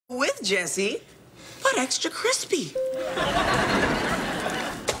Jessie, but extra crispy.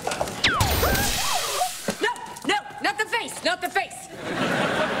 No, not the face, not the face.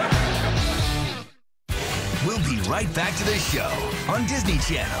 We'll be right back to the show on Disney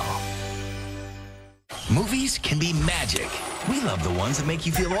Channel. Movies can be magic. We love the ones that make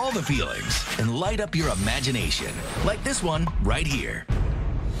you feel all the feelings and light up your imagination, like this one right here.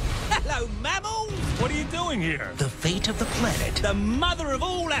 Hello, mammals! What are you doing here? The fate of the planet The mother of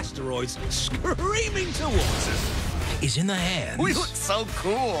all asteroids screaming towards us. is in the hands We look so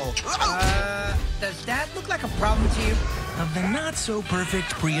cool. Does that look like a problem to you? of the not-so-perfect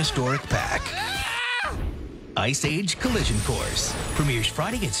prehistoric pack. Ice Age Collision Course premieres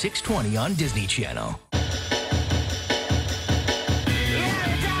Friday at 6:20 on Disney Channel.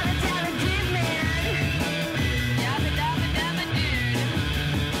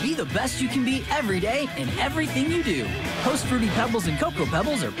 Be the best you can be every day in everything you do. Host Fruity Pebbles and Cocoa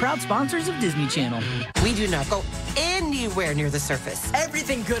Pebbles are proud sponsors of Disney Channel. We do not go anywhere near the surface.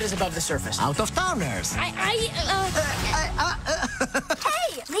 Everything good is above the surface. Out of towners. Hey,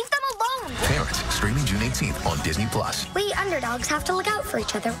 leave them alone. Parents, streaming June 18th on Disney+. We underdogs have to look out for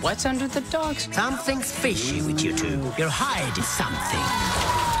each other. What's under the dogs? Something's fishy with you two. You're hiding something.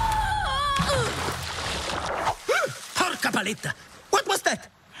 Porca paletta. What was that?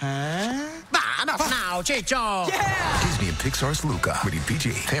 Huh? Bah, enough now, Chicho. Disney and Pixar's Luca. Rated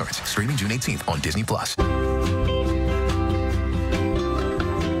PG. Parents, streaming June 18th on Disney+.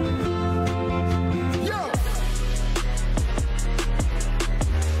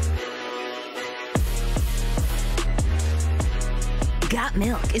 Got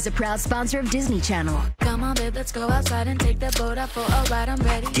Milk is a proud sponsor of Disney Channel. Come on, babe, let's go outside and take the boat out for a ride. I'm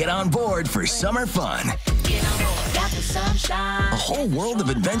ready. Get on board for summer fun. Get on board. Got the sunshine. A whole world of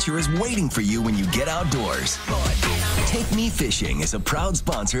adventure is waiting for you when you get outdoors. Take Me Fishing is a proud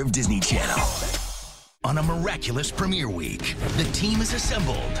sponsor of Disney Channel. On a miraculous premiere week, the team is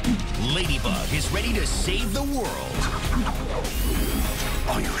assembled. Ladybug is ready to save the world.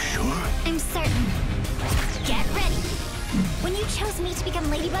 Are you sure? I'm certain. Get ready. When you chose me to become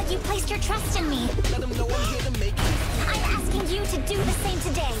Ladybug, you placed your trust in me. I'm asking you to do the same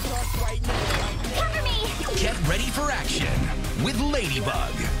today. Cover me! Get ready for action with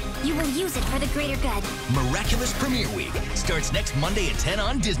Ladybug. You will use it for the greater good. Miraculous Premiere Week starts next Monday at 10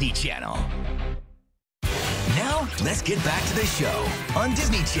 on Disney Channel. Now, let's get back to the show on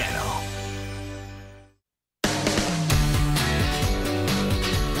Disney Channel.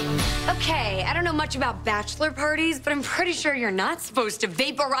 Okay, I don't know much about bachelor parties, but I'm pretty sure you're not supposed to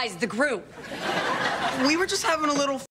vaporize the group. We were just having a little